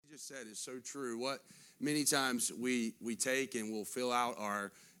just said is so true. What many times we take and we'll fill out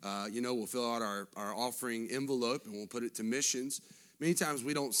our offering envelope and we'll put it to missions. Many times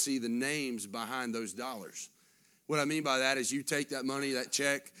we don't see the names behind those dollars. What I mean by that is you take that money, that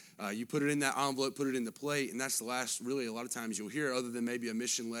check, you put it in that envelope, put it in the plate, and that's the last, really, a lot of times you'll hear, other than maybe a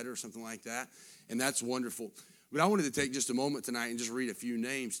mission letter or something like that, and that's wonderful. But I wanted to take just a moment tonight and just read a few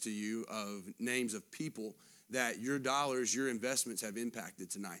names to you of names of people that your dollars, your investments have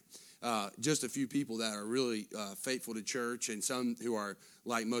impacted tonight. Just a few people that are really faithful to church, and some who are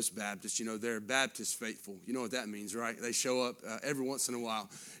like most Baptists, they're Baptist faithful. You know what that means, right? They show up every once in a while.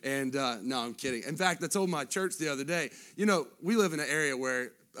 And no, I'm kidding. In fact, I told my church the other day, we live in an area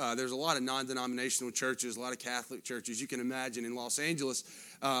where there's a lot of non-denominational churches, a lot of Catholic churches, you can imagine, in Los Angeles,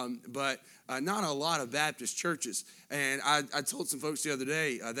 but not a lot of Baptist churches. And I told some folks the other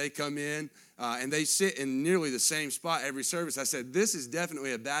day, they come in and they sit in nearly the same spot every service. I said, this is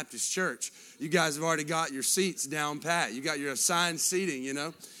definitely a Baptist church. You guys have already got your seats down pat. You got your assigned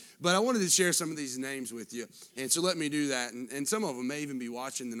seating, But I wanted to share some of these names with you. And so let me do that. And some of them may even be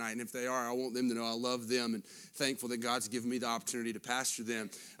watching tonight. And if they are, I want them to know I love them and thankful that God's given me the opportunity to pastor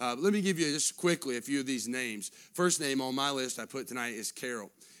them. But let me give you just quickly a few of these names. First name on my list I put tonight is Carol.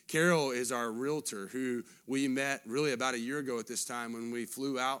 Carol is our realtor who we met really about a year ago at this time when we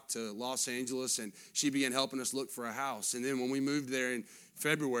flew out to Los Angeles, and she began helping us look for a house. And then when we moved there in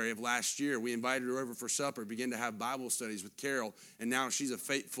February of last year, we invited her over for supper, began to have Bible studies with Carol, and now she's a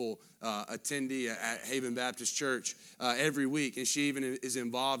faithful attendee at Haven Baptist Church every week, and she even is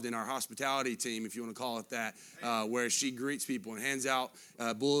involved in our hospitality team, if you want to call it that, where she greets people and hands out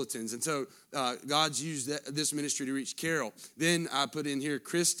bulletins. And so God's used this ministry to reach Carol. Then I put in here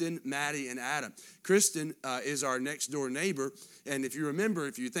Kristen, Maddie, and Adam. Kristen is our next door neighbor, and if you remember,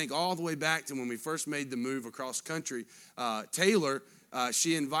 if you think all the way back to when we first made the move across country, Taylor,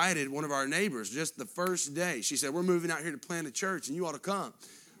 she invited one of our neighbors just the first day. She said, we're moving out here to plant a church, and you ought to come.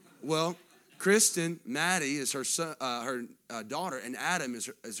 Well, Kristen, Maddie is her son, her daughter, and Adam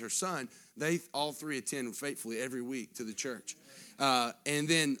is her son. They all three attend faithfully every week to the church. And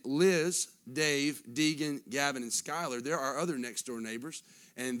then Liz, Dave, Deegan, Gavin, and Skylar, they're our other next door neighbors,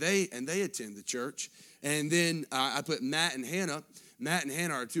 and they attend the church. And then I put Matt and Hannah. Matt and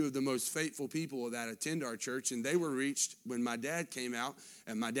Hannah are two of the most faithful people that attend our church, and they were reached when my dad came out,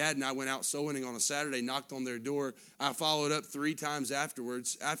 and my dad and I went out soul winning on a Saturday, knocked on their door. I followed up 3 times after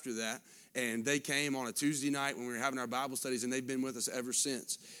that, and they came on a Tuesday night when we were having our Bible studies, and they've been with us ever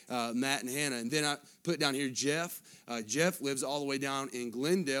since, Matt and Hannah. And then I put down here Jeff. Jeff lives all the way down in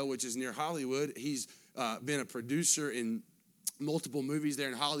Glendale, which is near Hollywood. He's been a producer in multiple movies there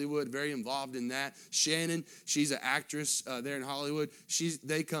in Hollywood, very involved in that. Shannon, she's an actress there in Hollywood.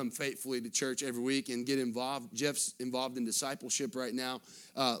 They come faithfully to church every week and get involved. Jeff's involved in discipleship right now.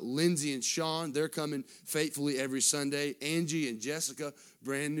 Lindsay and Sean, they're coming faithfully every Sunday. Angie and Jessica,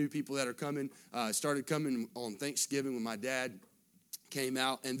 brand new people that are coming, started coming on Thanksgiving when my dad came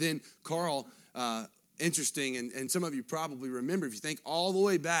out. And then Carl, interesting, and some of you probably remember, if you think all the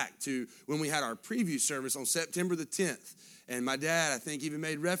way back to when we had our preview service on September the 10th, and my dad, I think, even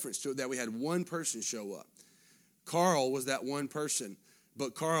made reference to it, that we had one person show up. Carl was that one person,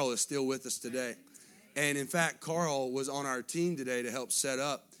 but Carl is still with us today. And in fact, Carl was on our team today to help set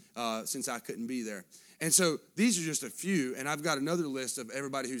up since I couldn't be there. And so these are just a few, and I've got another list of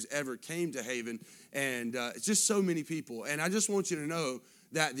everybody who's ever came to Haven, and it's just so many people. And I just want you to know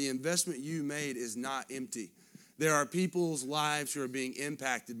that the investment you made is not empty. There are people's lives who are being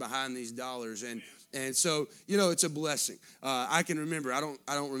impacted behind these dollars, and so, it's a blessing. I can remember, I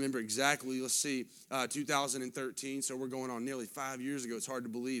don't remember exactly, 2013, so we're going on nearly 5 years ago. It's hard to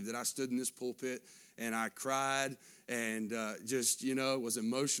believe that I stood in this pulpit and I cried and was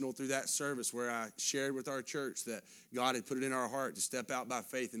emotional through that service where I shared with our church that God had put it in our heart to step out by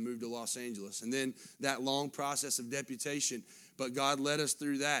faith and move to Los Angeles. And then that long process of deputation, but God led us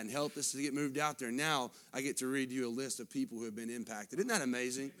through that and helped us to get moved out there. Now I get to read you a list of people who have been impacted. Isn't that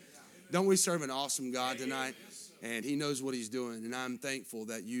amazing? Don't we serve an awesome God tonight? And he knows what he's doing. And I'm thankful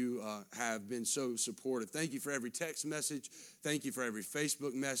that you have been so supportive. Thank you for every text message. Thank you for every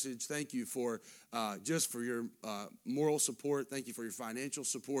Facebook message. Thank you for just for your moral support. Thank you for your financial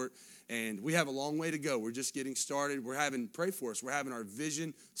support. And we have a long way to go. We're just getting started. Pray for us. We're having our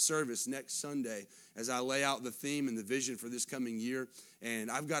vision service next Sunday as I lay out the theme and the vision for this coming year.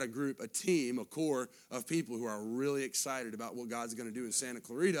 And I've got a team, a core of people who are really excited about what God's going to do in Santa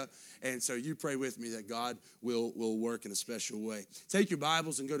Clarita. And so you pray with me that God will work in a special way. Take your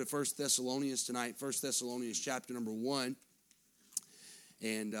Bibles and go to 1 Thessalonians tonight, 1 Thessalonians chapter number 1.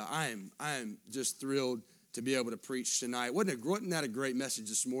 And I am just thrilled to be able to preach tonight. Wasn't that a great message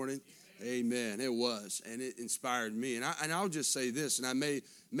this morning? Amen. It was, and it inspired me. And I'll just say this, and I may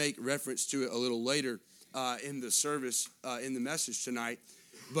make reference to it a little later in the service, in the message tonight.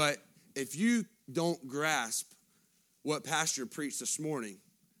 But if you don't grasp what Pastor preached this morning,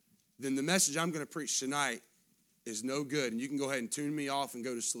 then the message I'm going to preach tonight is no good, and you can go ahead and tune me off and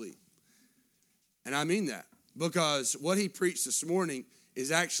go to sleep. And I mean that, because what he preached this morning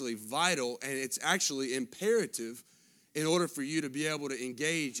is actually vital, and it's actually imperative in order for you to be able to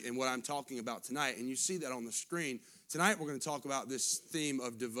engage in what I'm talking about tonight. And you see that on the screen. Tonight we're going to talk about this theme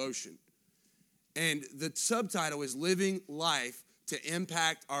of devotion. And the subtitle is Living Life to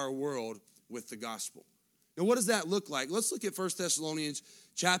Impact Our World with the Gospel. Now, what does that look like? Let's look at 1 Thessalonians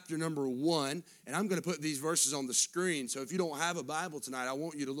chapter number 1, and I'm going to put these verses on the screen. So if you don't have a Bible tonight, I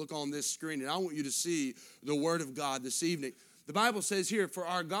want you to look on this screen, and I want you to see the Word of God this evening. The Bible says here, for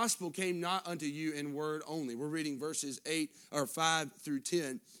our gospel came not unto you in word only. We're reading verses 5 through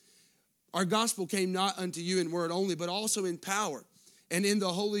 10. Our gospel came not unto you in word only, but also in power and in the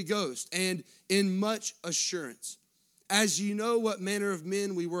Holy Ghost and in much assurance. As you know what manner of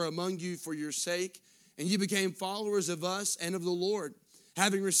men we were among you for your sake, and you became followers of us and of the Lord,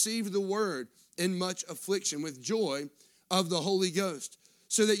 having received the word in much affliction with joy of the Holy Ghost,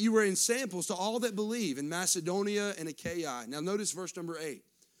 so that you were in samples to all that believe in Macedonia and Achaia. Now notice verse number 8.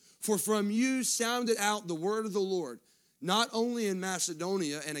 For from you sounded out the word of the Lord, not only in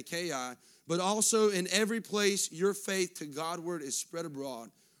Macedonia and Achaia, but also in every place your faith to Godward is spread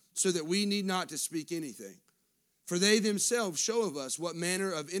abroad, so that we need not to speak anything. For they themselves show of us what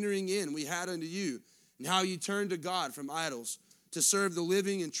manner of entering in we had unto you, and how you turned to God from idols, to serve the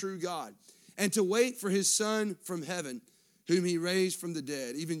living and true God, and to wait for his Son from heaven, whom he raised from the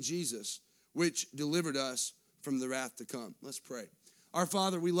dead, even Jesus, which delivered us from the wrath to come. Let's pray. Our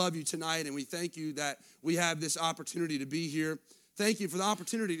Father, we love you tonight, and we thank you that we have this opportunity to be here. Thank you for the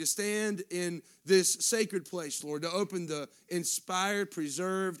opportunity to stand in this sacred place, Lord, to open the inspired,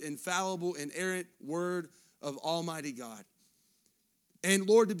 preserved, infallible, inerrant word of Almighty God. And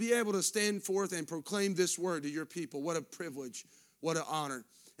Lord, to be able to stand forth and proclaim this word to your people, what a privilege, what an honor.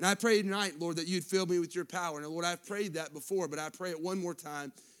 And I pray tonight, Lord, that you'd fill me with your power. And Lord, I've prayed that before, but I pray it one more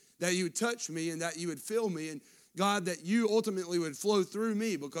time, that you would touch me and that you would fill me. And God, that you ultimately would flow through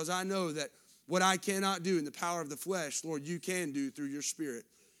me, because I know that what I cannot do in the power of the flesh, Lord, you can do through your Spirit.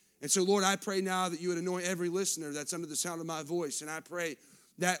 And so, Lord, I pray now that you would anoint every listener that's under the sound of my voice. And I pray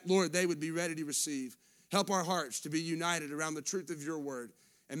that, Lord, they would be ready to receive. Help our hearts to be united around the truth of your word.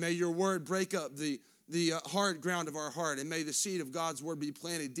 And may your word break up the hard ground of our heart. And may the seed of God's word be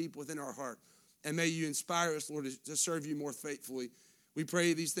planted deep within our heart. And may you inspire us, Lord, to serve you more faithfully. We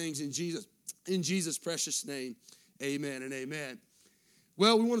pray these things in Jesus' precious name. Amen and amen.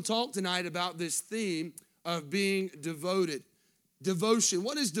 Well, we want to talk tonight about this theme of being devoted. Devotion.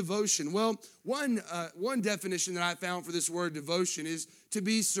 What is devotion? Well, one definition that I found for this word devotion is to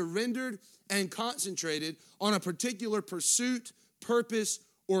be surrendered and concentrated on a particular pursuit, purpose,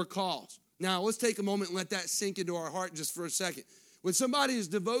 or cause. Now, let's take a moment and let that sink into our heart just for a second. When somebody is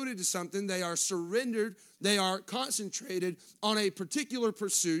devoted to something, they are surrendered, they are concentrated on a particular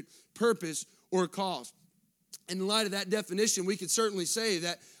pursuit, purpose, or cause. In light of that definition, we could certainly say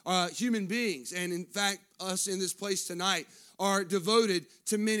that human beings, and in fact, us in this place tonight, are devoted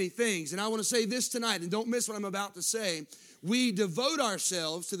to many things. And I want to say this tonight, and don't miss what I'm about to say. We devote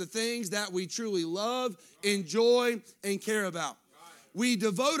ourselves to the things that we truly love, enjoy, and care about. We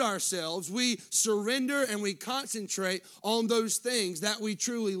devote ourselves, we surrender, and we concentrate on those things that we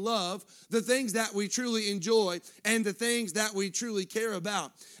truly love, the things that we truly enjoy, and the things that we truly care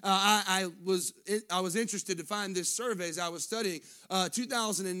about. I was interested to find this survey as I was studying,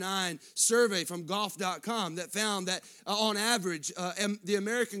 2009 survey from golf.com that found that on average, the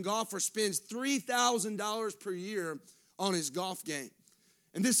American golfer spends $3,000 per year on his golf game.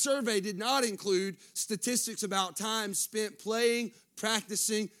 And this survey did not include statistics about time spent playing,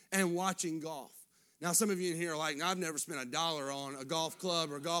 practicing, and watching golf. Now, some of you in here are like, I've never spent $1 on a golf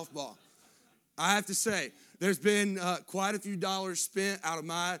club or a golf ball. I have to say, there's been quite a few dollars spent out of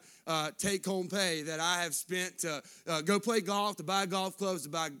my take-home pay that I have spent to go play golf, to buy golf clubs, to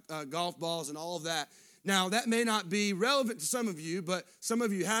buy golf balls, and all of that. Now, that may not be relevant to some of you, but some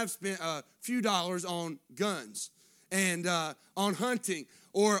of you have spent a few dollars on guns and on hunting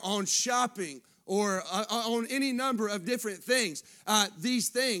or on shopping or on any number of different things, these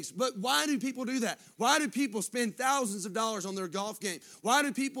things. But why do people do that? Why do people spend thousands of dollars on their golf game? Why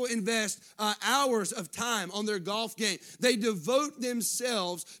do people invest hours of time on their golf game? They devote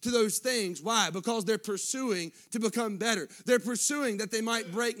themselves to those things. Why? Because they're pursuing to become better. They're pursuing that they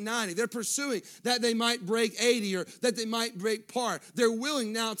might break 90. They're pursuing that they might break 80 or that they might break par. They're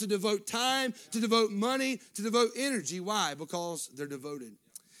willing now to devote time, to devote money, to devote energy. Why? Because they're devoted.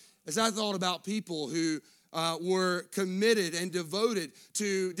 As I thought about people who were committed and devoted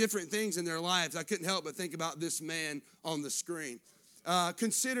to different things in their lives, I couldn't help but think about this man on the screen.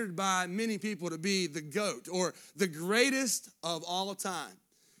 Considered by many people to be the GOAT, or the greatest of all time.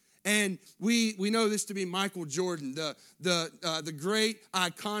 And we know this to be Michael Jordan, the great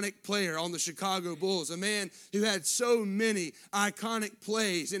iconic player on the Chicago Bulls, a man who had so many iconic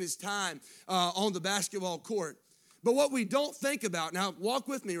plays in his time on the basketball court. But what we don't think about, now walk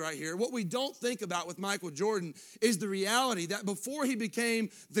with me right here, what we don't think about with Michael Jordan is the reality that before he became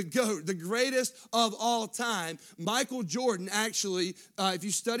the GOAT, the greatest of all time, Michael Jordan actually, if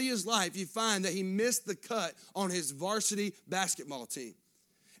you study his life, you find that he missed the cut on his varsity basketball team.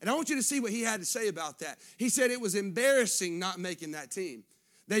 And I want you to see what he had to say about that. He said it was embarrassing not making that team.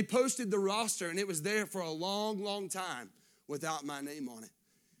 They posted the roster and it was there for a long, long time without my name on it.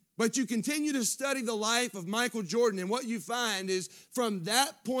 But you continue to study the life of Michael Jordan, and what you find is from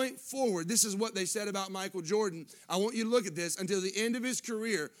that point forward, this is what they said about Michael Jordan. I want you to look at this. Until the end of his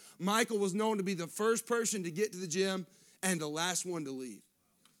career, Michael was known to be the first person to get to the gym and the last one to leave.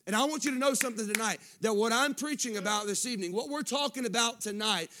 And I want you to know something tonight, that what I'm preaching about this evening, what we're talking about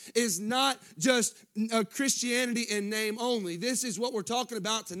tonight is not just Christianity in name only. This is what we're talking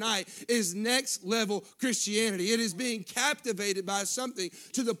about tonight is next level Christianity. It is being captivated by something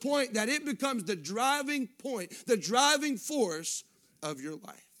to the point that it becomes the driving point, the driving force of your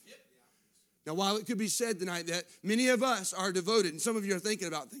life. Now, while it could be said tonight that many of us are devoted, and some of you are thinking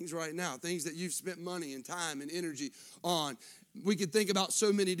about things right now, things that you've spent money and time and energy on, we could think about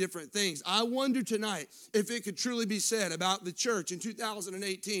so many different things. I wonder tonight if it could truly be said about the church in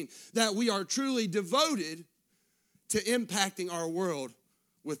 2018 that we are truly devoted to impacting our world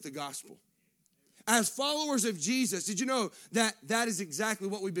with the gospel. As followers of Jesus, did you know that that is exactly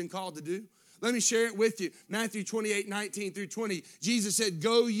what we've been called to do? Let me share it with you. Matthew 28:19-20. Jesus said,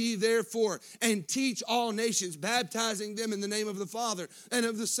 "Go ye therefore and teach all nations, baptizing them in the name of the Father and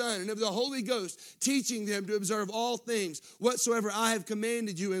of the Son and of the Holy Ghost, teaching them to observe all things whatsoever I have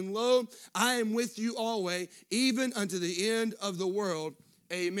commanded you. And lo, I am with you always, even unto the end of the world.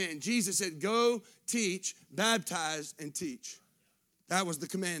 Amen." Jesus said, go, teach, baptize, and teach. That was the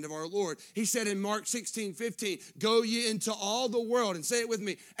command of our Lord. He said in Mark 16:15, "Go ye into all the world," and say it with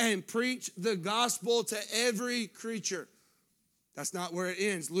me, "and preach the gospel to every creature." That's not where it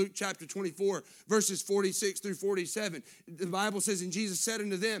ends. Luke chapter 24, verses 46-47. The Bible says, "And Jesus said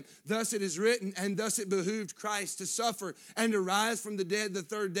unto them, Thus it is written, and thus it behooved Christ to suffer and to rise from the dead the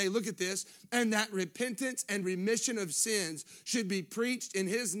third day." Look at this. "And that repentance and remission of sins should be preached in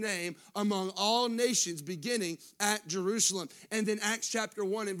his name among all nations, beginning at Jerusalem." And then Acts chapter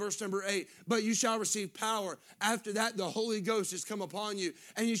 1 and verse number 8. "But you shall receive power. After that the Holy Ghost is come upon you,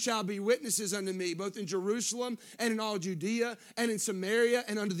 and you shall be witnesses unto me, both in Jerusalem and in all Judea and in Samaria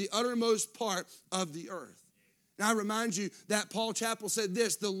and unto the uttermost part of the earth." Now I remind you that Paul Chappell said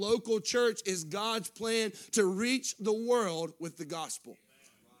this: the local church is God's plan to reach the world with the gospel.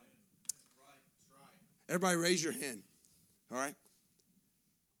 Everybody raise your hand, all right?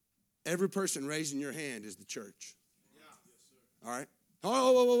 Every person raising your hand is the church. All right?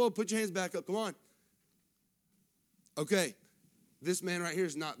 Whoa, put your hands back up, come on. Okay, this man right here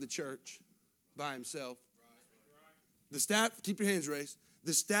is not the church by himself. The staff, keep your hands raised.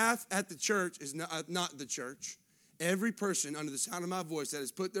 The staff at the church is not the church. Every person under the sound of my voice that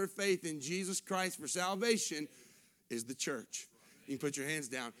has put their faith in Jesus Christ for salvation is the church. You can put your hands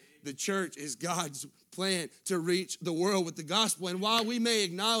down. The church is God's plan to reach the world with the gospel. And while we may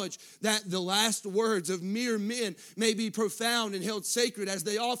acknowledge that the last words of mere men may be profound and held sacred, as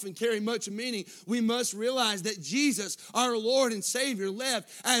they often carry much meaning, we must realize that Jesus, our Lord and Savior, left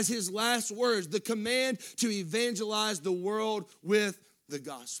as his last words the command to evangelize the world with the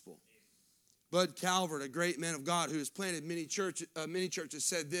gospel. Bud Calvert, a great man of God who has planted many churches,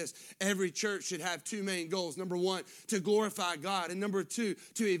 said this: every church should have two main goals. Number one, to glorify God. And number two,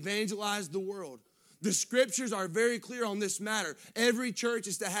 to evangelize the world. The scriptures are very clear on this matter. Every church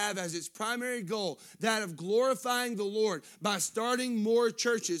is to have as its primary goal that of glorifying the Lord by starting more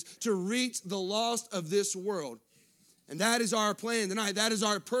churches to reach the lost of this world. And that is our plan tonight. That is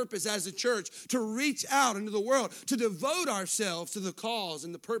our purpose as a church, to reach out into the world, to devote ourselves to the cause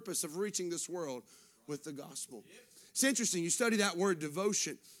and the purpose of reaching this world with the gospel. It's interesting. You study that word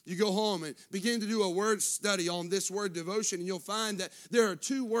devotion. You go home and begin to do a word study on this word devotion, and you'll find that there are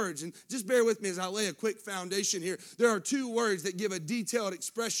two words. And just bear with me as I lay a quick foundation here. There are two words that give a detailed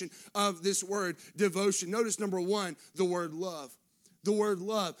expression of this word devotion. Notice number one, the word love. The word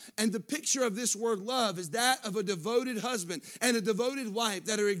love. And the picture of this word love is that of a devoted husband and a devoted wife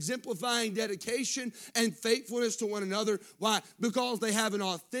that are exemplifying dedication and faithfulness to one another. Why? Because they have an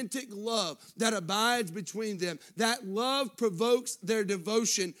authentic love that abides between them. That love provokes their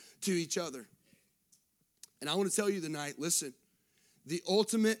devotion to each other. And I want to tell you tonight, listen, the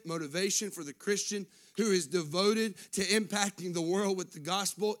ultimate motivation for the Christian who is devoted to impacting the world with the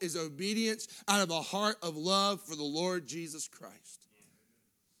gospel is obedience out of a heart of love for the Lord Jesus Christ.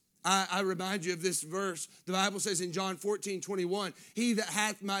 I remind you of this verse. The Bible says in John 14:21, he that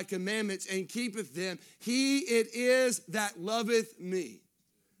hath my commandments and keepeth them, he it is that loveth me.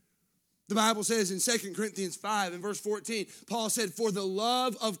 The Bible says in 2 Corinthians 5 and verse 14, Paul said, for the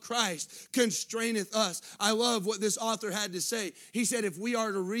love of Christ constraineth us. I love what this author had to say. He said, if we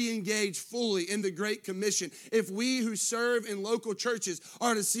are to re-engage fully in the Great Commission, if we who serve in local churches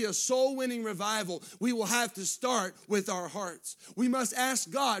are to see a soul-winning revival, we will have to start with our hearts. We must ask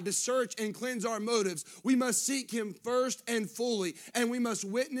God to search and cleanse our motives. We must seek him first and fully, and we must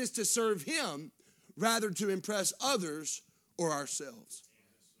witness to serve him rather to impress others or ourselves.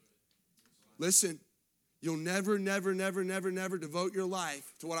 Listen, you'll never devote your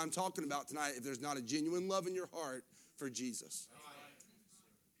life to what I'm talking about tonight if there's not a genuine love in your heart for Jesus.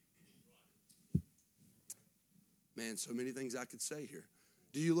 Man, so many things I could say here.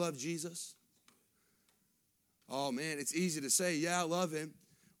 Do you love Jesus? Oh, man, it's easy to say, yeah, I love him.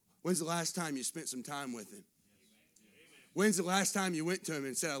 When's the last time you spent some time with him? When's the last time you went to him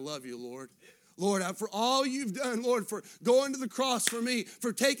and said, I love you, Lord? Lord, for all you've done, Lord, for going to the cross for me,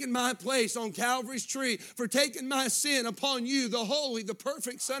 for taking my place on Calvary's tree, for taking my sin upon you, the holy, the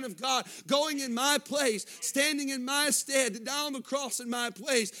perfect Son of God, going in my place, standing in my stead, to die on the cross in my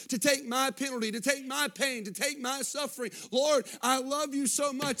place, to take my penalty, to take my pain, to take my suffering. Lord, I love you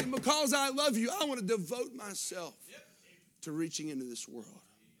so much, and because I love you, I want to devote myself to reaching into this world.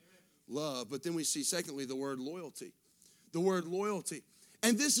 Love. But then we see, secondly, the word loyalty. The word loyalty.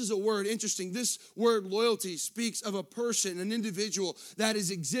 And this is a word, interesting. This word loyalty speaks of a person, an individual that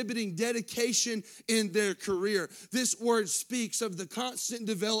is exhibiting dedication in their career. This word speaks of the constant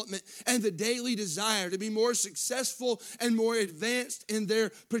development and the daily desire to be more successful and more advanced in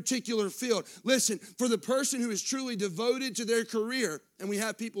their particular field. Listen, for the person who is truly devoted to their career, and we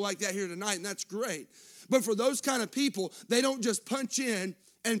have people like that here tonight, and that's great. But for those kind of people, they don't just punch in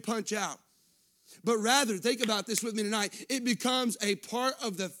and punch out. But rather, think about this with me tonight, it becomes a part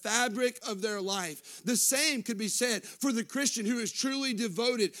of the fabric of their life. The same could be said for the Christian who is truly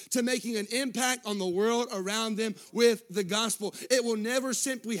devoted to making an impact on the world around them with the gospel. It will never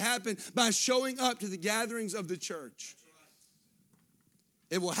simply happen by showing up to the gatherings of the church.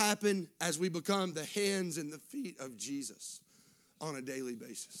 It will happen as we become the hands and the feet of Jesus on a daily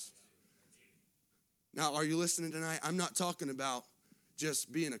basis. Now, are you listening tonight? I'm not talking about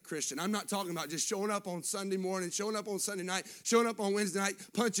just being a Christian. I'm not talking about just showing up on Sunday morning, showing up on Sunday night, showing up on Wednesday night,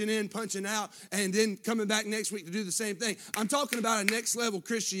 punching in, punching out, and then coming back next week to do the same thing. I'm talking about a next level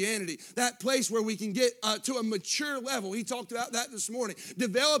Christianity, that place where we can get to a mature level. He talked about that this morning,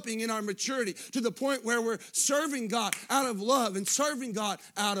 developing in our maturity to the point where we're serving God out of love and serving God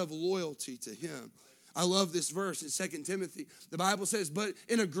out of loyalty to him. I love this verse in 2 Timothy. The Bible says, but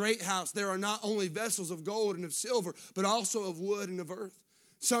in a great house there are not only vessels of gold and of silver, but also of wood and of earth,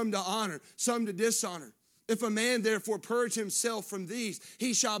 some to honor, some to dishonor. If a man therefore purge himself from these,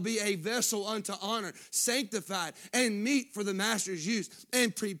 he shall be a vessel unto honor, sanctified and meet for the master's use,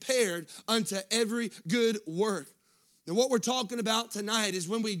 and prepared unto every good work. And what we're talking about tonight is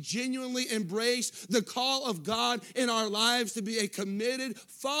when we genuinely embrace the call of God in our lives to be a committed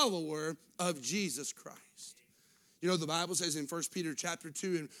follower of Jesus Christ. You know, the Bible says in 1 Peter chapter 2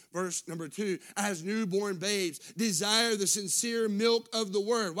 and verse number 2, as newborn babes, desire the sincere milk of the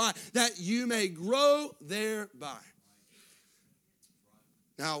word. Why? That you may grow thereby.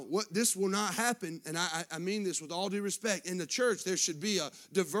 Now, what this will not happen, and I mean this with all due respect, in the church there should be a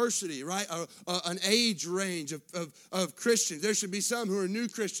diversity, right? An age range of Christians. There should be some who are new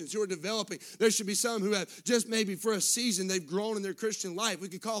Christians, who are developing. There should be some who have just maybe for a season they've grown in their Christian life. We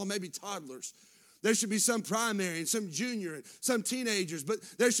could call them maybe toddlers. There should be some primary and some junior and some teenagers, but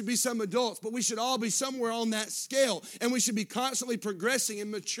there should be some adults. But we should all be somewhere on that scale, and we should be constantly progressing and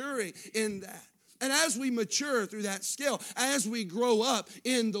maturing in that. And as we mature through that scale, as we grow up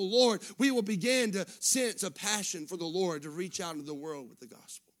in the Lord, we will begin to sense a passion for the Lord to reach out into the world with the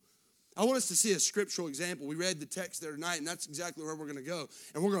gospel. I want us to see a scriptural example. We read the text there tonight, and that's exactly where we're going to go.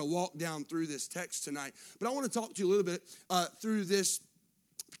 And we're going to walk down through this text tonight. But I want to talk to you a little bit through this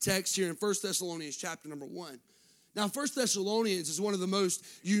text here in 1 Thessalonians chapter number 1. Now, 1 Thessalonians is one of the most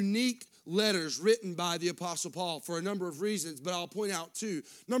unique letters written by the Apostle Paul for a number of reasons, but I'll point out two.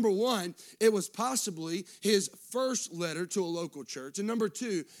 Number one, it was possibly his first letter to a local church. And number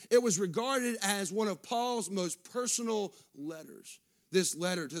two, it was regarded as one of Paul's most personal letters, this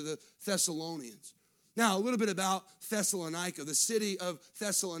letter to the Thessalonians. Now, a little bit about Thessalonica, the city of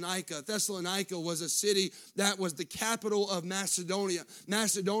Thessalonica. Thessalonica was a city that was the capital of Macedonia.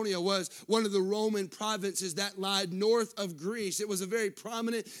 Macedonia was one of the Roman provinces that lied north of Greece. It was a very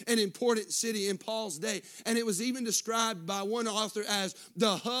prominent and important city in Paul's day. And it was even described by one author as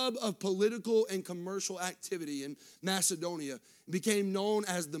the hub of political and commercial activity in Macedonia. It became known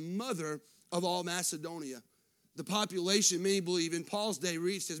as the mother of all Macedonia. The population, many believe, in Paul's day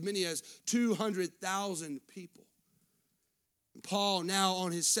reached as many as 200,000 people. Paul, now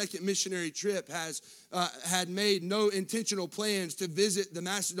on his second missionary trip, had made no intentional plans to visit the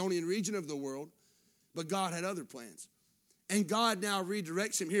Macedonian region of the world, but God had other plans. And God now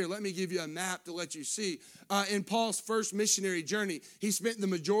redirects him here. Let me give you a map to let you see. In Paul's first missionary journey, he spent the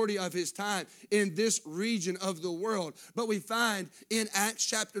majority of his time in this region of the world. But we find in Acts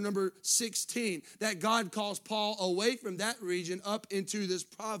chapter number 16 that God calls Paul away from that region up into this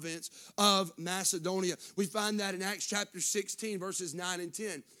province of Macedonia. We find that in Acts chapter 16, verses 9 and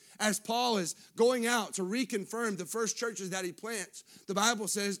 10. As Paul is going out to reconfirm the first churches that he plants, the Bible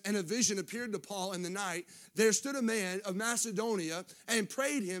says, and a vision appeared to Paul in the night. There stood a man of Macedonia and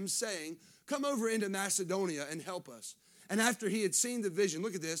prayed him, saying, "Come over into Macedonia and help us." And after he had seen the vision,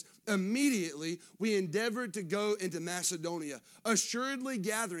 look at this, immediately we endeavored to go into Macedonia, assuredly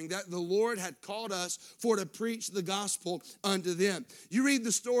gathering that the Lord had called us for to preach the gospel unto them. You read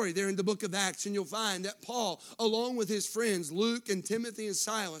the story there in the book of Acts, and you'll find that Paul, along with his friends, Luke and Timothy and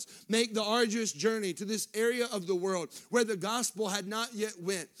Silas, make the arduous journey to this area of the world where the gospel had not yet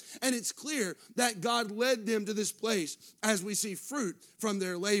went. And it's clear that God led them to this place as we see fruit from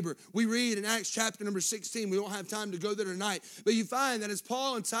their labor. We read in Acts chapter number 16, we don't have time to go there tonight, but you find that as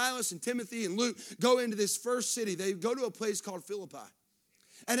Paul and Silas and Timothy and Luke go into this first city, they go to a place called Philippi.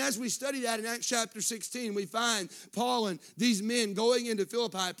 And as we study that in Acts chapter 16, we find Paul and these men going into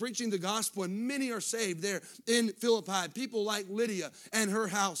Philippi, preaching the gospel, and many are saved there in Philippi. People like Lydia and her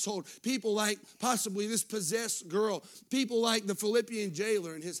household, people like possibly this possessed girl, people like the Philippian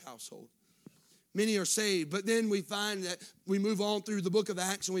jailer and his household. Many are saved, but then we find that we move on through the book of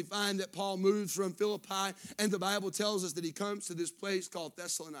Acts and we find that Paul moves from Philippi, and the Bible tells us that he comes to this place called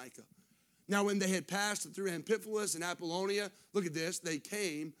Thessalonica. Now, when they had passed through Amphipolis and Apollonia, look at this, they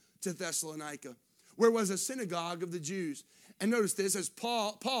came to Thessalonica, where was a synagogue of the Jews. And notice this, as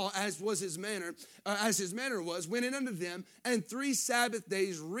Paul, as was his manner, went in unto them, and 3 Sabbath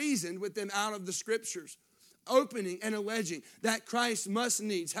days reasoned with them out of the scriptures, opening and alleging that Christ must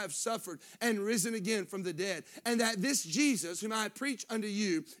needs have suffered and risen again from the dead, and that this Jesus whom I preach unto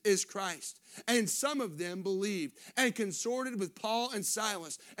you is Christ. And some of them believed and consorted with Paul and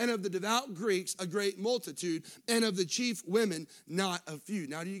Silas, and of the devout Greeks a great multitude, and of the chief women not a few.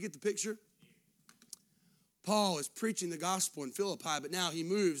 Now, do you get the picture? Paul is preaching the gospel in Philippi, but now he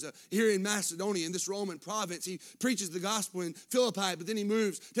moves here in Macedonia, in this Roman province. He preaches the gospel in Philippi, but then he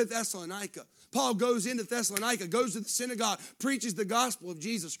moves to Thessalonica. Paul goes into Thessalonica, goes to the synagogue, preaches the gospel of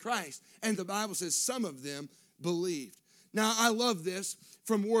Jesus Christ, and the Bible says some of them believed. Now, I love this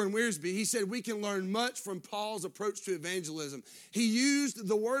from Warren Wiersbe. He said we can learn much from Paul's approach to evangelism. He used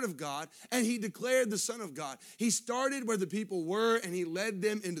the word of God, and he declared the Son of God. He started where the people were, and he led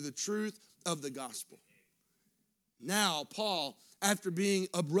them into the truth of the gospel. Now, Paul, after being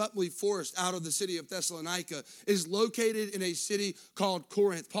abruptly forced out of the city of Thessalonica, is located in a city called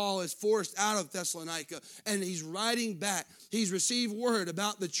Corinth. Paul is forced out of Thessalonica, and he's writing back. He's received word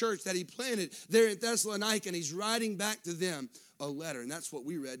about the church that he planted there in Thessalonica, and he's writing back to them a letter, and that's what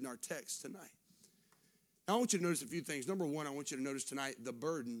we read in our text tonight. Now, I want you to notice a few things. Number one, I want you to notice tonight the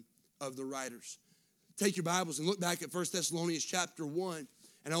burden of the writers. Take your Bibles and look back at 1 Thessalonians chapter 1.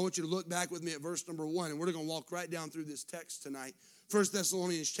 And I want you to look back with me at verse number 1, and we're going to walk right down through this text tonight. 1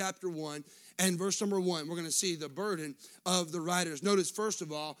 Thessalonians chapter 1 and verse number 1, we're going to see the burden of the writers. Notice, first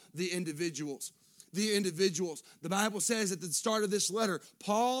of all, the individuals. The individuals. The Bible says at the start of this letter,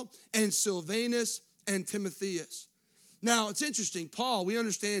 Paul and Silvanus and Timotheus. Now, it's interesting. Paul, we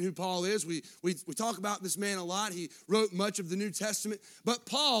understand who Paul is. We talk about this man a lot. He wrote much of the New Testament. But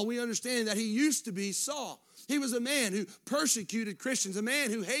Paul, we understand that he used to be Saul. He was a man who persecuted Christians, a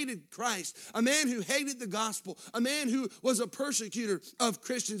man who hated Christ, a man who hated the gospel, a man who was a persecutor of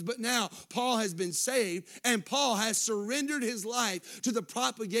Christians. But now Paul has been saved, and Paul has surrendered his life to the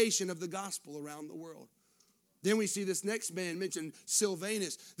propagation of the gospel around the world. Then we see this next man mentioned,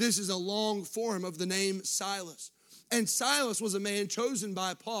 Silvanus. This is a long form of the name Silas. And Silas was a man chosen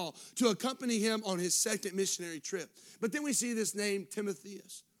by Paul to accompany him on his second missionary trip. But then we see this name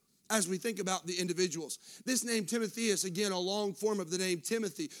Timotheus as we think about the individuals. This name Timotheus, again, a long form of the name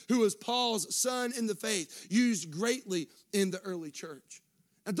Timothy, who was Paul's son in the faith, used greatly in the early church.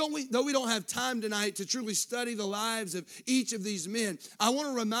 Now, though we don't have time tonight to truly study the lives of each of these men, I want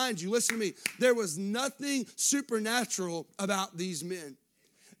to remind you, listen to me, there was nothing supernatural about these men.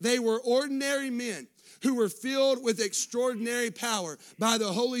 They were ordinary men who were filled with extraordinary power by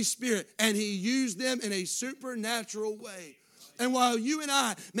the Holy Spirit, and he used them in a supernatural way. And while you and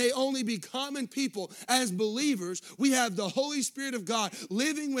I may only be common people as believers, we have the Holy Spirit of God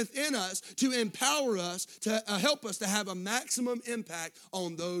living within us to empower us, to help us to have a maximum impact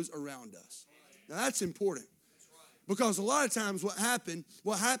on those around us. Now that's important. Because a lot of times what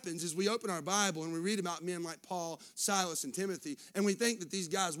happens is we open our Bible and we read about men like Paul, Silas, and Timothy, and we think that these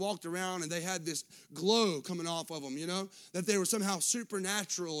guys walked around and they had this glow coming off of them, that they were somehow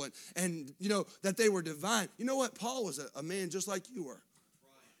supernatural and that they were divine. You know what? Paul was a man just like you were.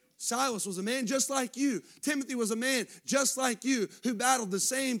 Silas was a man just like you. Timothy was a man just like you who battled the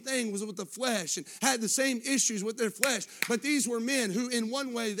same thing with the flesh and had the same issues with their flesh. But these were men who in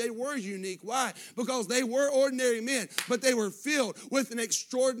one way they were unique. Why? Because they were ordinary men, but they were filled with an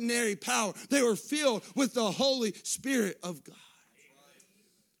extraordinary power. They were filled with the Holy Spirit of God.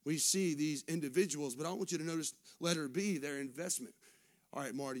 We see these individuals, but I want you to notice letter B, their investment. All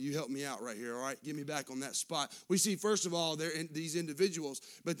right, Marty, you help me out right here, all right? Get me back on that spot. We see, first of all, these individuals,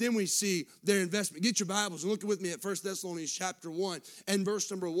 but then we see their investment. Get your Bibles and look with me at 1 Thessalonians chapter 1 and verse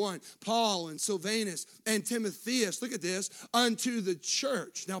number 1. Paul and Silvanus and Timotheus, look at this, unto the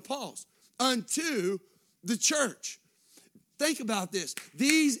church. Now pause. Unto the church. Think about this.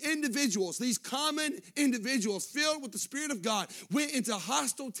 These individuals, these common individuals filled with the Spirit of God went into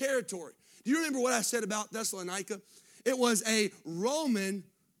hostile territory. Do you remember what I said about Thessalonica? It was a Roman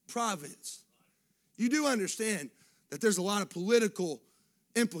province. You do understand that there's a lot of political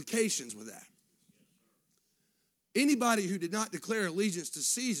implications with that. Anybody who did not declare allegiance to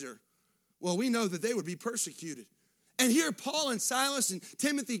Caesar, well, we know that they would be persecuted. And here Paul and Silas and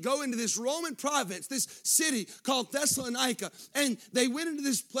Timothy go into this Roman province, this city called Thessalonica, and they went into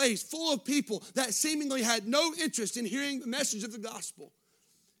this place full of people that seemingly had no interest in hearing the message of the gospel.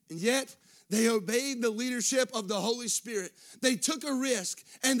 And yet, they obeyed the leadership of the Holy Spirit. They took a risk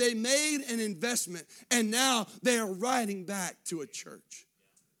and they made an investment. And now they are riding back to a church.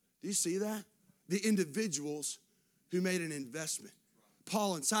 Do you see that? The individuals who made an investment.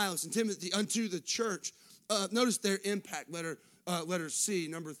 Paul and Silas and Timothy unto the church. Notice their impact. Letter C,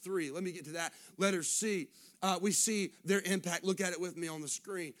 number 3. Let me get to that. Letter C. We see their impact. Look at it with me on the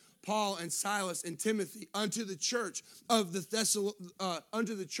screen. Paul and Silas and Timothy unto the church of the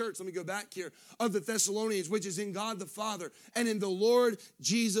let me go back here, of the Thessalonians, which is in God the Father and in the Lord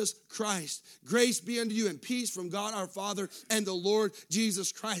Jesus Christ. Grace be unto you and peace from God our Father and the Lord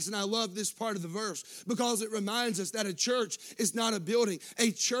Jesus Christ. And I love this part of the verse because it reminds us that a church is not a building.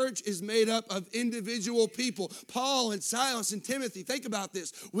 A church is made up of individual people. Paul and Silas and Timothy, think about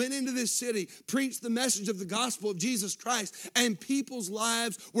this, went into this city, preached the message of the gospel of Jesus Christ, and people's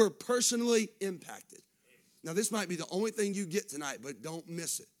lives were personally impacted. Now, this might be the only thing you get tonight, but don't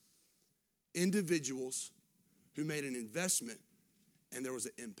miss it. Individuals who made an investment and there was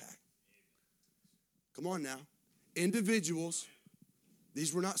an impact. Come on now. Individuals,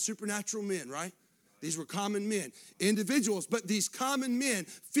 these were not supernatural men, right? These were common men. Individuals, but these common men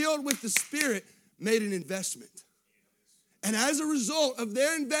filled with the Spirit made an investment. And as a result of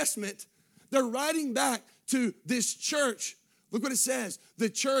their investment, they're riding back to this church. Look what it says, the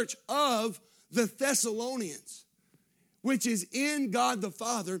church of the Thessalonians, which is in God the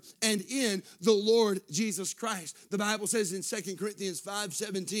Father and in the Lord Jesus Christ. The Bible says in 2 Corinthians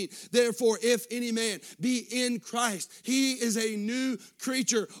 5:17, therefore, if any man be in Christ, he is a new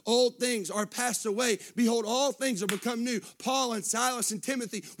creature. Old things are passed away. Behold, all things are become new. Paul and Silas and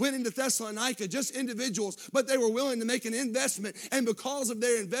Timothy went into Thessalonica, just individuals, but they were willing to make an investment. And because of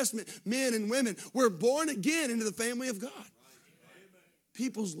their investment, men and women were born again into the family of God.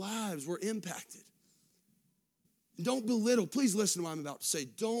 People's lives were impacted. Don't belittle, please listen to what I'm about to say.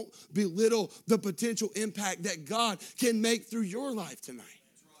 Don't belittle the potential impact that God can make through your life tonight.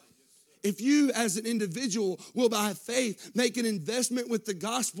 If you as an individual will by faith make an investment with the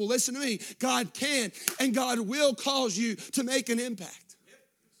gospel, listen to me, God can and God will cause you to make an impact.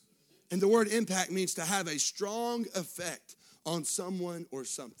 And the word impact means to have a strong effect on someone or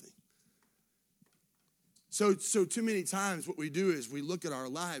something. So too many times what we do is we look at our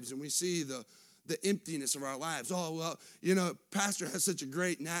lives and we see the emptiness of our lives. Oh, well, pastor has such a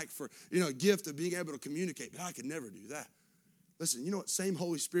great knack for, a gift of being able to communicate, but I could never do that. Listen, you know what? Same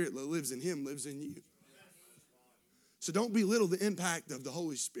Holy Spirit that lives in him lives in you. So don't belittle the impact of the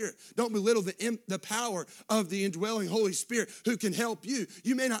Holy Spirit. Don't belittle the power of the indwelling Holy Spirit who can help you.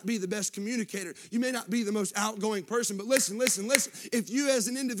 You may not be the best communicator. You may not be the most outgoing person, but listen. If you as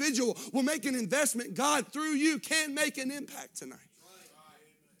an individual will make an investment, God through you can make an impact tonight.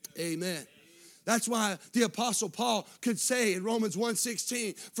 Amen. That's why the Apostle Paul could say in Romans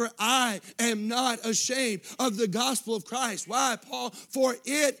 1:16, for I am not ashamed of the gospel of Christ. Why, Paul? For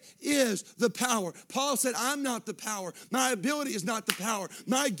it is the power. Paul said, I'm not the power. My ability is not the power.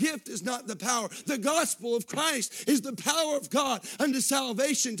 My gift is not the power. The gospel of Christ is the power of God unto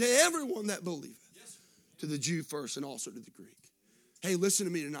salvation to everyone that believeth. To the Jew first and also to the Greek. Hey, listen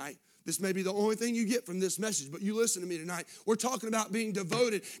to me tonight. This may be the only thing you get from this message, but you listen to me tonight. We're talking about being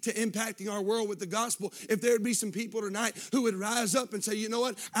devoted to impacting our world with the gospel. If there would be some people tonight who would rise up and say, you know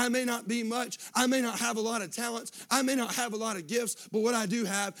what, I may not be much, I may not have a lot of talents, I may not have a lot of gifts, but what I do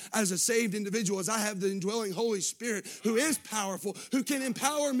have as a saved individual is I have the indwelling Holy Spirit who is powerful, who can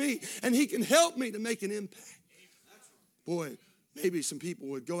empower me, and he can help me to make an impact. Boy, maybe some people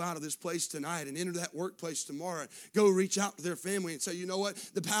would go out of this place tonight and enter that workplace tomorrow, go reach out to their family and say, you know what,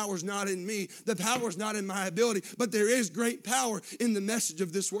 the power's not in me, the power's not in my ability, but there is great power in the message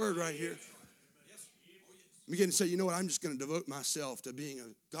of this word right here. Begin to say, you know what, I'm just going to devote myself to being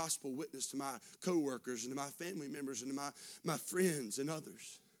a gospel witness to my coworkers and to my family members and to my friends and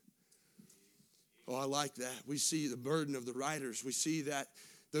others. Oh, I like that. We see the burden of the writers. We see that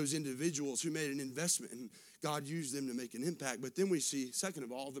those individuals who made an investment and God used them to make an impact. But then we see, second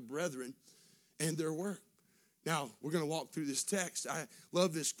of all, the brethren and their work. Now, we're going to walk through this text. I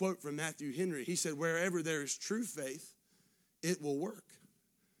love this quote from Matthew Henry. He said, wherever there is true faith, it will work.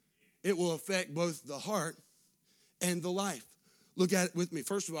 It will affect both the heart and the life. Look at it with me.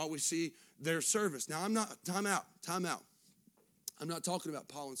 First of all, we see their service. Now, time out. I'm not talking about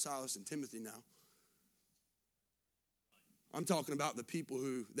Paul and Silas and Timothy now. I'm talking about the people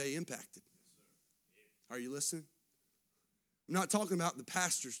who they impacted. Are you listening? I'm not talking about the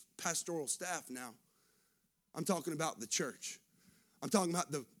pastoral staff now. I'm talking about the church. I'm talking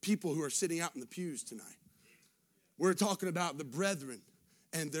about the people who are sitting out in the pews tonight. We're talking about the brethren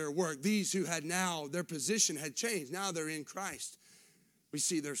and their work. These who had now, their position had changed. Now they're in Christ. We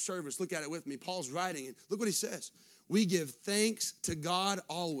see their service. Look at it with me. Paul's writing, and look what he says. We give thanks to God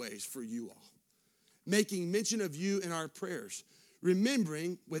always for you all, making mention of you in our prayers,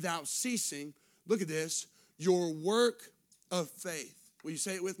 remembering without ceasing, look at this, your work of faith. Will you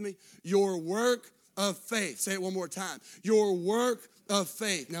say it with me? Your work of faith. Say it one more time. Your work of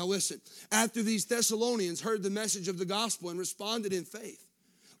faith. Now listen, after these Thessalonians heard the message of the gospel and responded in faith,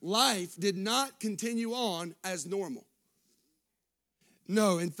 life did not continue on as normal.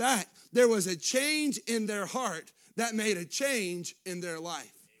 No, in fact, there was a change in their heart that made a change in their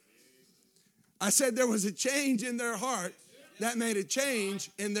life. I said there was a change in their heart that made a change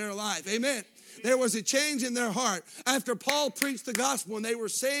in their life. Amen. There was a change in their heart. After Paul preached the gospel and they were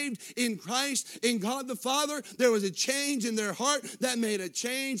saved in Christ, in God the Father, there was a change in their heart that made a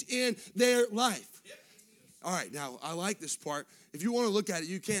change in their life. All right, now I like this part. If you want to look at it,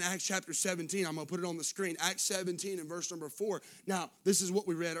 you can. Acts chapter 17. I'm going to put it on the screen. Acts 17 and verse number 4. Now, this is what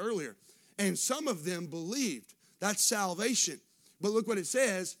we read earlier. And some of them believed. That's salvation. But look what it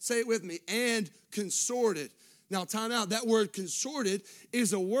says. Say it with me. And consorted. Now, time out. That word consorted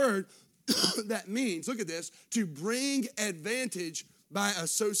is a word that means, look at this, to bring advantage by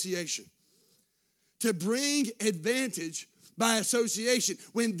association. To bring advantage by association.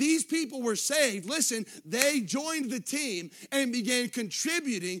 When these people were saved, listen, they joined the team and began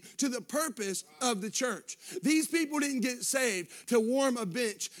contributing to the purpose of the church. These people didn't get saved to warm a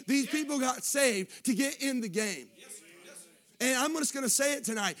bench. These people got saved to get in the game. And I'm just going to say it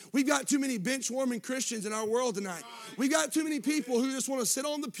tonight. We've got too many bench-warming Christians in our world tonight. We've got too many people who just want to sit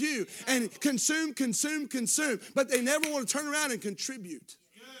on the pew and consume, but they never want to turn around and contribute.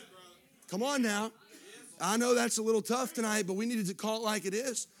 Come on now. I know that's a little tough tonight, but we needed to call it like it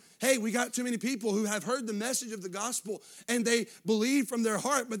is. Hey, we got too many people who have heard the message of the gospel and they believe from their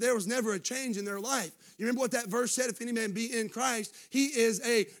heart, but there was never a change in their life. You remember what that verse said? If any man be in Christ, he is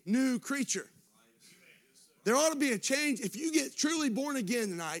a new creature. There ought to be a change. If you get truly born again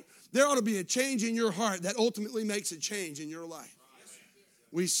tonight, there ought to be a change in your heart that ultimately makes a change in your life.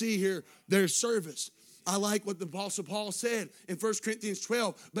 We see here their service. I like what the Apostle Paul said in 1 Corinthians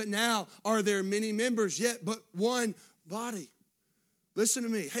 12. But now are there many members, yet but one body. Listen to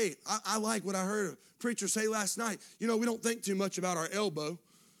me. Hey, I like what I heard a preacher say last night. You know, we don't think too much about our elbow,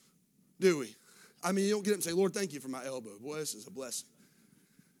 do we? I mean, you don't get up and say, Lord, thank you for my elbow. Boy, this is a blessing.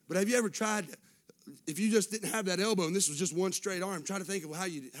 But have you ever tried, if you just didn't have that elbow and this was just one straight arm, try to think of how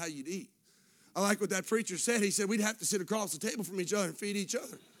you'd eat. I like what that preacher said. He said we'd have to sit across the table from each other and feed each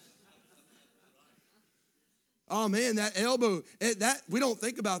other. Oh, man, that elbow, we don't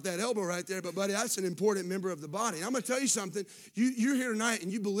think about that elbow right there, but, buddy, that's an important member of the body. And I'm going to tell you something. You're here tonight,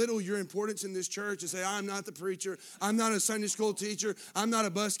 and you belittle your importance in this church and say, I'm not the preacher. I'm not a Sunday school teacher. I'm not a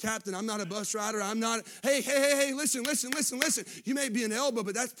bus captain. I'm not a bus rider. I'm not. Hey, listen. You may be an elbow,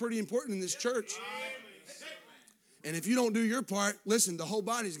 but that's pretty important in this church. And if you don't do your part, listen, the whole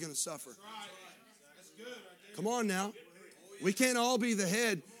body's going to suffer. Come on now. We can't all be the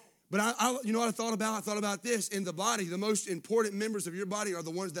head. But you know what I thought about? I thought about this. In the body, the most important members of your body are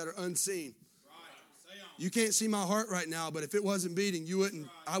the ones that are unseen. You can't see my heart right now, but if it wasn't beating,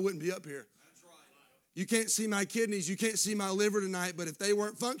 I wouldn't be up here. You can't see my kidneys. You can't see my liver tonight, but if they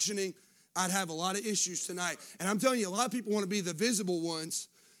weren't functioning, I'd have a lot of issues tonight. And I'm telling you, a lot of people want to be the visible ones,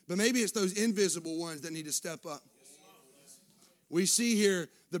 but maybe it's those invisible ones that need to step up. We see here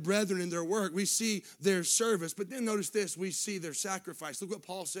the brethren in their work. We see their service. But then notice this. We see their sacrifice. Look what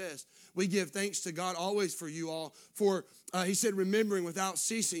Paul says. We give thanks to God always for you all. For, he said, remembering without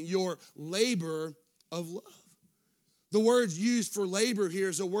ceasing your labor of love. The word used for labor here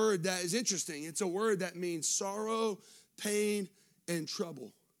is a word that is interesting. It's a word that means sorrow, pain, and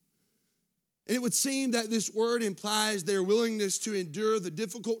trouble. And it would seem that this word implies their willingness to endure the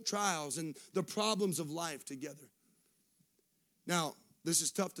difficult trials and the problems of life together. Now, this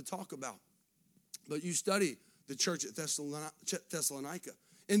is tough to talk about, but you study the church at Thessalonica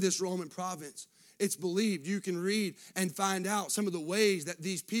in this Roman province. It's believed you can read and find out some of the ways that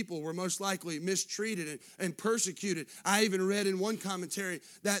these people were most likely mistreated and persecuted. I even read in one commentary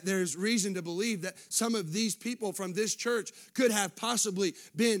that there's reason to believe that some of these people from this church could have possibly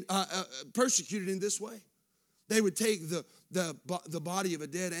been persecuted in this way. They would take the body of a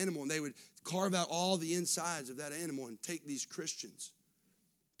dead animal and they would carve out all the insides of that animal and take these Christians,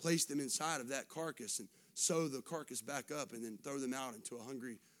 place them inside of that carcass and sew the carcass back up and then throw them out into a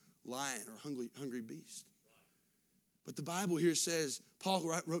hungry lion or hungry beast. But the Bible here says,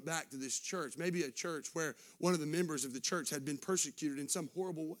 Paul wrote back to this church, maybe a church where one of the members of the church had been persecuted in some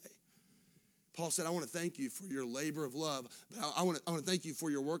horrible way. Paul said, I want to thank you for your labor of love. I want to thank you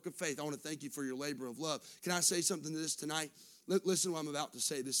for your work of faith. I want to thank you for your labor of love. Can I say something to this tonight? Listen to what I'm about to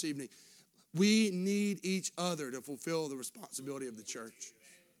say this evening. We need each other to fulfill the responsibility of the church.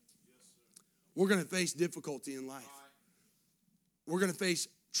 We're going to face difficulty in life. We're going to face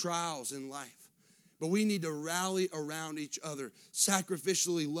trials in life. But we need to rally around each other,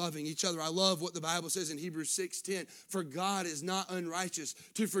 sacrificially loving each other. I love what the Bible says in Hebrews 6:10. For God is not unrighteous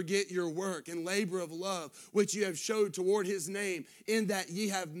to forget your work and labor of love, which you have showed toward his name, in that ye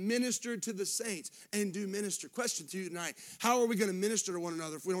have ministered to the saints and do minister. Question to you tonight. How are we going to minister to one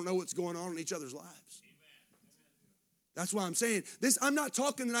another if we don't know what's going on in each other's lives? That's why I'm saying this. I'm not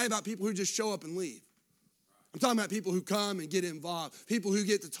talking tonight about people who just show up and leave. I'm talking about people who come and get involved, people who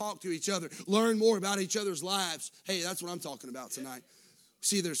get to talk to each other, learn more about each other's lives. Hey, that's what I'm talking about tonight. We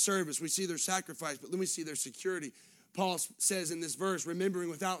see their service, we see their sacrifice, but then we see their security. Paul says in this verse, remembering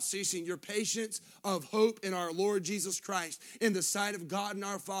without ceasing your patience of hope in our Lord Jesus Christ in the sight of God and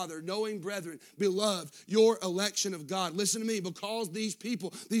our Father, knowing, brethren, beloved, your election of God. Listen to me, because these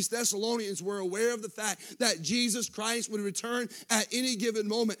people, these Thessalonians, were aware of the fact that Jesus Christ would return at any given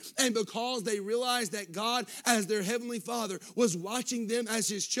moment, and because they realized that God, as their heavenly Father, was watching them as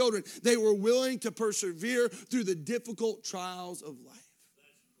his children, they were willing to persevere through the difficult trials of life.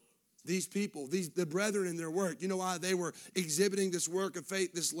 These people, the brethren in their work, you know why they were exhibiting this work of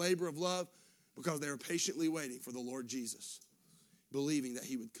faith, this labor of love? Because they were patiently waiting for the Lord Jesus, believing that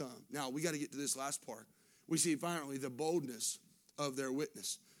he would come. Now, we got to get to this last part. We see finally the boldness of their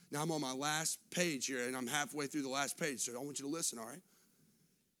witness. Now, I'm on my last page here, and I'm halfway through the last page, so I want you to listen, all right?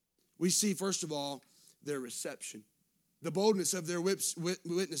 We see, first of all, their reception. the boldness of their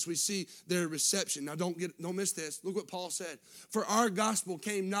witness. We see their reception. Now, don't miss this. Look what Paul said. For our gospel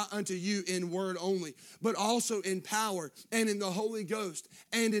came not unto you in word only, but also in power and in the Holy Ghost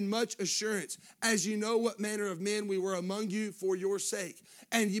and in much assurance, as you know what manner of men we were among you for your sake.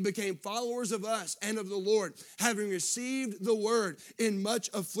 And ye became followers of us and of the Lord, having received the word in much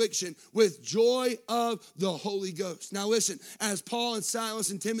affliction with joy of the Holy Ghost. Now listen, as Paul and Silas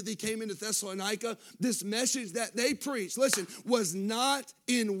and Timothy came into Thessalonica, this message that they preached, listen, was not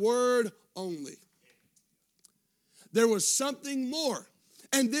in word only. There was something more.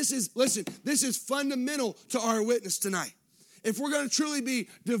 And this is fundamental to our witness tonight. If we're going to truly be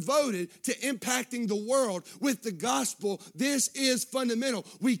devoted to impacting the world with the gospel, this is fundamental.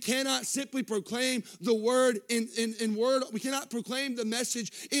 We cannot simply proclaim the word in word. We cannot proclaim the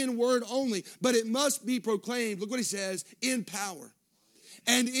message in word only, but it must be proclaimed, look what he says, in power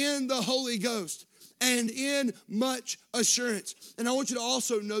and in the Holy Ghost and in much assurance. And I want you to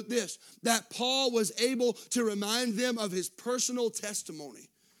also note this, that Paul was able to remind them of his personal testimony,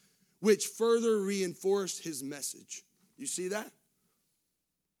 which further reinforced his message. You see that?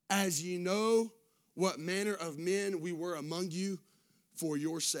 As ye know what manner of men we were among you for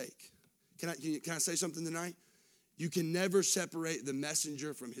your sake. Can I say something tonight? You can never separate the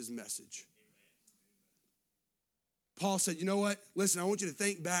messenger from his message. Paul said, you know what? Listen, I want you to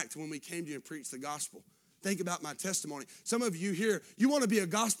think back to when we came to you and preached the gospel. Think about my testimony. Some of you here, you want to be a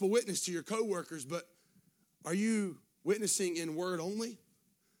gospel witness to your coworkers, but are you witnessing in word only?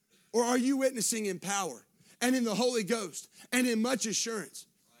 Or are you witnessing in power and in the Holy Ghost and in much assurance?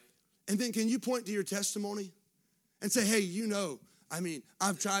 And then can you point to your testimony and say, hey, you know,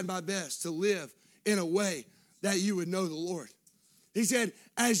 I've tried my best to live in a way that you would know the Lord. He said,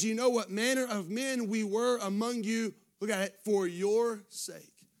 as you know what manner of men we were among you, look at it, for your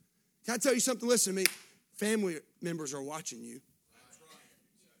sake. Can I tell you something? Listen to me. Family members are watching you.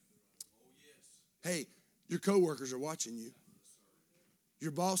 Hey, your coworkers are watching you.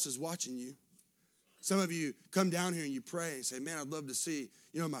 Your boss is watching you. Some of you come down here and you pray and say, man, I'd love to see,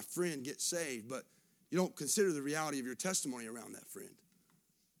 my friend get saved, but you don't consider the reality of your testimony around that friend.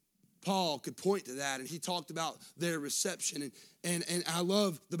 Paul could point to that, and he talked about their reception. And I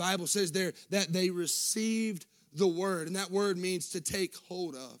love, the Bible says there that they received the word, and that word means to take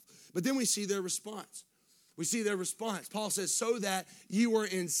hold of. But then we see their response. Paul says, so that you were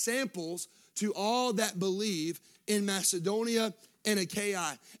in samples to all that believe in Macedonia and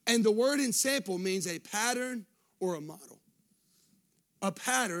Achaia. And the word in sample means a pattern or a model. A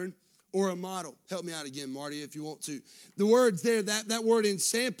pattern or a model. Help me out again, Marty, if you want to. The words there, that word in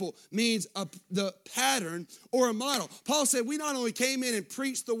sample means the pattern or a model. Paul said, we not only came in and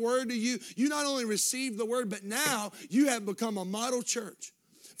preached the word to you, you not only received the word, but now you have become a model church.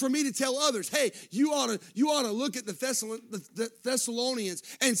 For me to tell others, hey, you ought to look at the Thessalonians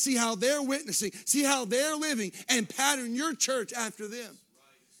and see how they're witnessing, see how they're living, and pattern your church after them.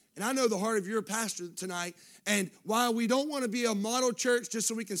 And I know the heart of your pastor tonight, and while we don't want to be a model church just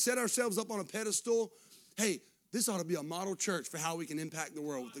so we can set ourselves up on a pedestal, hey, this ought to be a model church for how we can impact the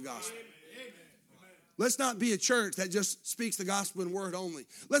world with the gospel. Let's not be a church that just speaks the gospel in word only.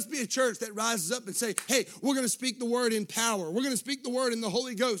 Let's be a church that rises up and say, hey, we're going to speak the word in power. We're going to speak the word in the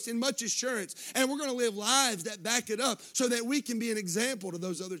Holy Ghost in much assurance. And we're going to live lives that back it up so that we can be an example to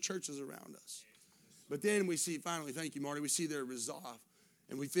those other churches around us. But then we see, finally, thank you, Marty, we see their resolve.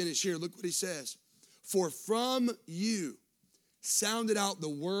 And we finish here. Look what he says. For from you sounded out the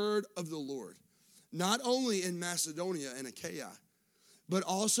word of the Lord, not only in Macedonia and Achaia, but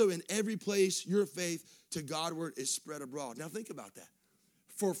also in every place your faith to Godward is spread abroad. Now think about that.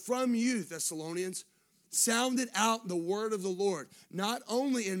 For from you, Thessalonians, sounded out the word of the Lord, not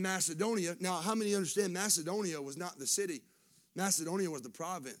only in Macedonia. Now, how many understand Macedonia was not the city? Macedonia was the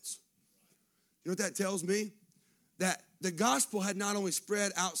province. You know what that tells me? That the gospel had not only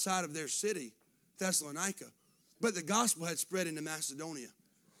spread outside of their city, Thessalonica, but the gospel had spread into Macedonia.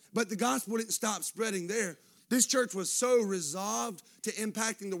 But the gospel didn't stop spreading there. This church was so resolved to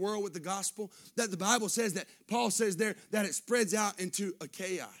impacting the world with the gospel that the Bible says that, Paul says there, that it spreads out into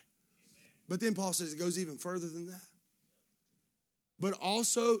Achaia. But then Paul says it goes even further than that. But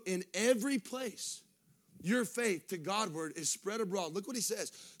also in every place, your faith to Godward is spread abroad. Look what he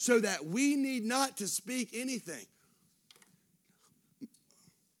says. So that we need not to speak anything.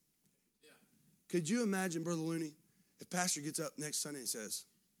 Could you imagine, Brother Looney, if Pastor gets up next Sunday and says,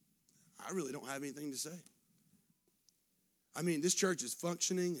 I really don't have anything to say. This church is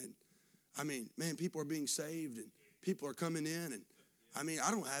functioning, and man, people are being saved, and people are coming in, and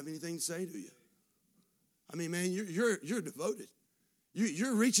I don't have anything to say to you. Man, you're devoted.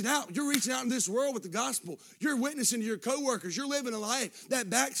 You're reaching out. You're reaching out in this world with the gospel. You're witnessing to your coworkers. You're living a life that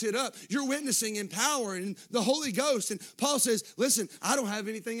backs it up. You're witnessing in power and the Holy Ghost. And Paul says, listen, I don't have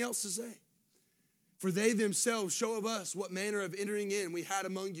anything else to say. For they themselves show of us what manner of entering in we had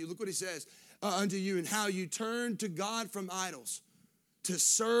among you. Look what he says, unto you, and how you turned to God from idols to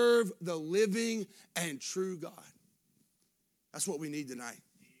serve the living and true God. That's what we need tonight.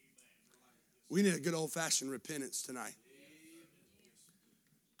 We need a good old-fashioned repentance tonight.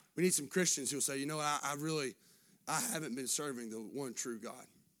 We need some Christians who will say, you know what, I haven't been serving the one true God.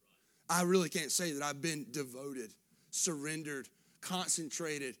 I really can't say that I've been devoted, surrendered,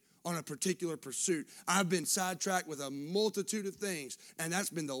 concentrated on a particular pursuit. I've been sidetracked with a multitude of things, and that's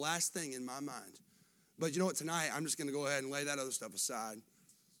been the last thing in my mind. But you know what, tonight, I'm just going to go ahead and lay that other stuff aside.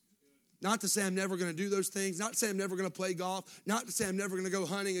 Not to say I'm never going to do those things. Not to say I'm never going to play golf. Not to say I'm never going to go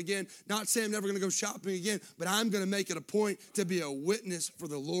hunting again. Not to say I'm never going to go shopping again. But I'm going to make it a point to be a witness for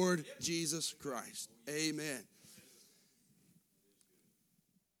the Lord Jesus Christ. Amen.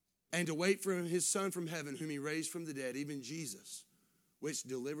 And to wait for his Son from heaven, whom he raised from the dead, even Jesus, which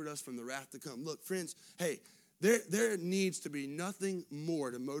delivered us from the wrath to come. Look, friends, hey, there needs to be nothing more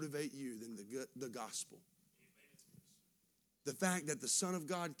to motivate you than the gospel. The fact that the Son of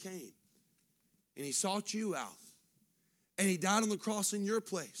God came. And he sought you out. And he died on the cross in your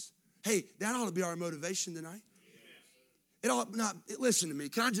place. Hey, that ought to be our motivation tonight. It ought not, listen to me.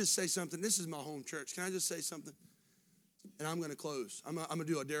 Can I just say something? This is my home church. Can I just say something? And I'm going to close. I'm going to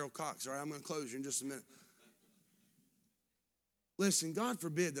do a Daryl Cox, all right? I'm going to close here in just a minute. Listen, God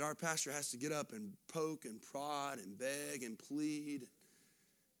forbid that our pastor has to get up and poke and prod and beg and plead.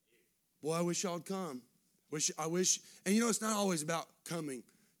 Boy, I wish y'all would come. I wish, and you know, it's not always about coming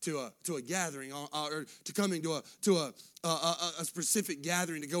to a gathering or to coming to a specific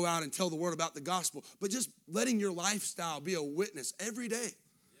gathering to go out and tell the word about the gospel, but just letting your lifestyle be a witness every day.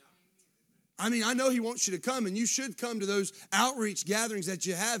 I mean, I know he wants you to come, and you should come to those outreach gatherings that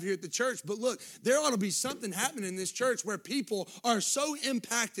you have here at the church, but look, there ought to be something happening in this church where people are so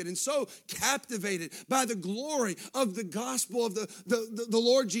impacted and so captivated by the glory of the gospel of the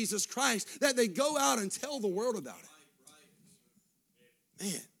Lord Jesus Christ that they go out and tell the world about it.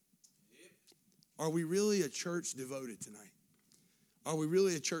 Man. Are we really a church devoted tonight? Are we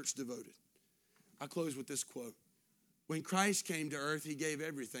really a church devoted? I close with this quote. When Christ came to earth, he gave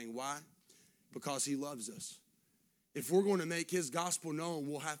everything. Why? Because he loves us. If we're going to make his gospel known,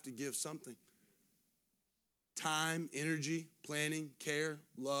 we'll have to give something. Time, energy, planning, care,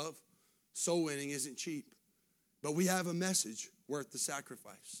 love. Soul winning isn't cheap. But we have a message worth the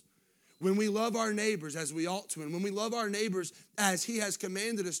sacrifice. When we love our neighbors as we ought to, and when we love our neighbors as he has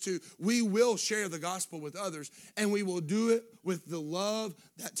commanded us to, we will share the gospel with others, and we will do it with the love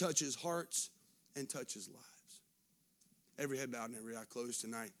that touches hearts and touches lives. Every head bowed and every eye closed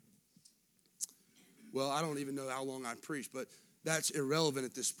tonight. Well, I don't even know how long I preached, but that's irrelevant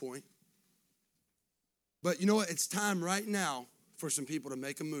at this point. But you know what? It's time right now for some people to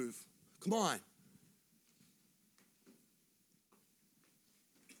make a move. Come on.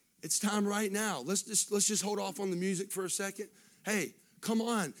 It's time right now. Let's just hold off on the music for a second. Hey, come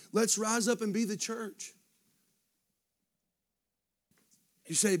on. Let's rise up and be the church.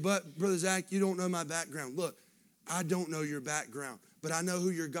 You say, but Brother Zach, you don't know my background. Look, I don't know your background, but I know who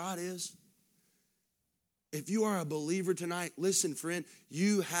your God is. If you are a believer tonight, listen, friend,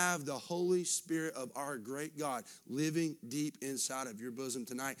 you have the Holy Spirit of our great God living deep inside of your bosom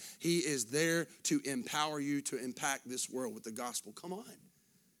tonight. He is there to empower you to impact this world with the gospel. Come on.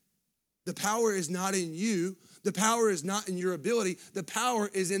 The power is not in you. The power is not in your ability. The power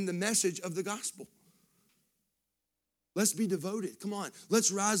is in the message of the gospel. Let's be devoted. Come on.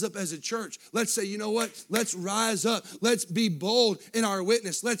 Let's rise up as a church. Let's say, you know what? Let's rise up. Let's be bold in our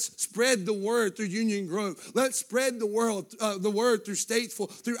witness. Let's spread the word through Union Grove. Let's spread the word through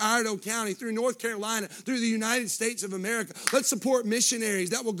Statesville, through Iredell County, through North Carolina, through the United States of America. Let's support missionaries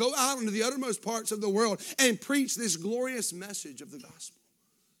that will go out into the uttermost parts of the world and preach this glorious message of the gospel.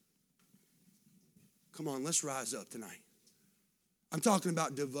 Come on, let's rise up tonight. I'm talking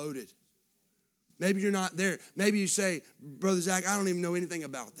about devoted. Maybe you're not there. Maybe you say, Brother Zach, I don't even know anything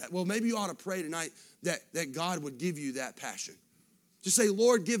about that. Well, maybe you ought to pray tonight that God would give you that passion. Just say,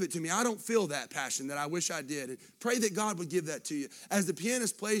 Lord, give it to me. I don't feel that passion that I wish I did. And pray that God would give that to you. As the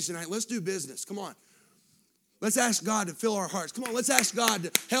pianist plays tonight, let's do business. Come on. Let's ask God to fill our hearts. Come on, let's ask God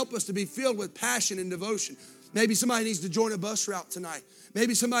to help us to be filled with passion and devotion. Maybe somebody needs to join a bus route tonight.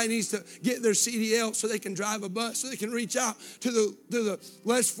 Maybe somebody needs to get their CDL so they can drive a bus, so they can reach out to the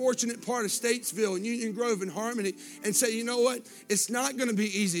less fortunate part of Statesville and Union Grove and Harmony and say, you know what? It's not going to be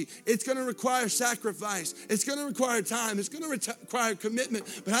easy. It's going to require sacrifice. It's going to require time. It's going to require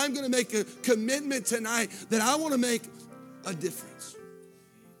commitment. But I'm going to make a commitment tonight that I want to make a difference.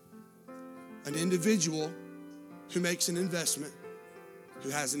 An individual who makes an investment, who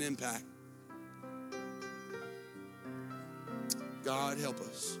has an impact. God, help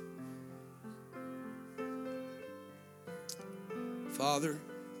us. Father,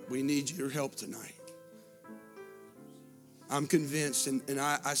 we need your help tonight. I'm convinced, and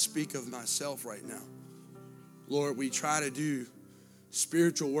I speak of myself right now. Lord, we try to do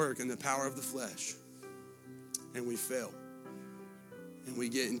spiritual work in the power of the flesh, and we fail. And we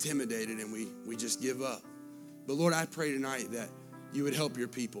get intimidated, and we just give up. But Lord, I pray tonight that you would help your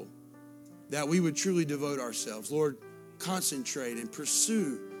people, that we would truly devote ourselves. Lord, concentrate and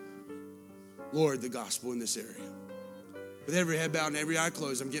pursue, Lord, the gospel in this area. With every head bowed and every eye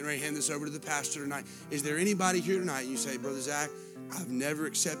closed, I'm getting ready to hand this over to the pastor tonight. Is there anybody here tonight, you say, Brother Zach, I've never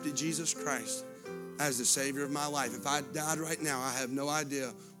accepted Jesus Christ as the Savior of my life. If I died right now, I have no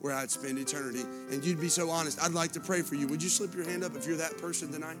idea where I'd spend eternity. And you'd be so honest, I'd like to pray for you. Would you slip your hand up if you're that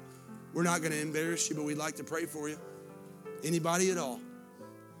person tonight? We're not going to embarrass you, but we'd like to pray for you. Anybody at all?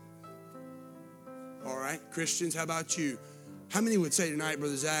 All right, Christians, how about you? How many would say tonight,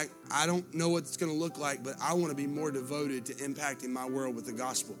 Brother Zach, I don't know what it's going to look like, but I want to be more devoted to impacting my world with the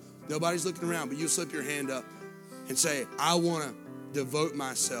gospel? Nobody's looking around, but you slip your hand up and say, I want to devote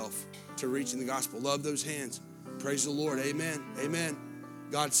myself to reaching the gospel. Love those hands. Praise the Lord. Amen. Amen.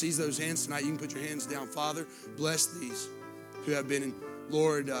 God sees those hands tonight. You can put your hands down. Father, bless these who have been,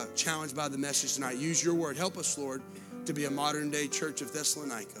 Lord, challenged by the message tonight. Use your word. Help us, Lord, to be a modern day church of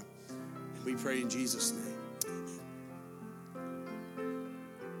Thessalonica. We pray in Jesus' name.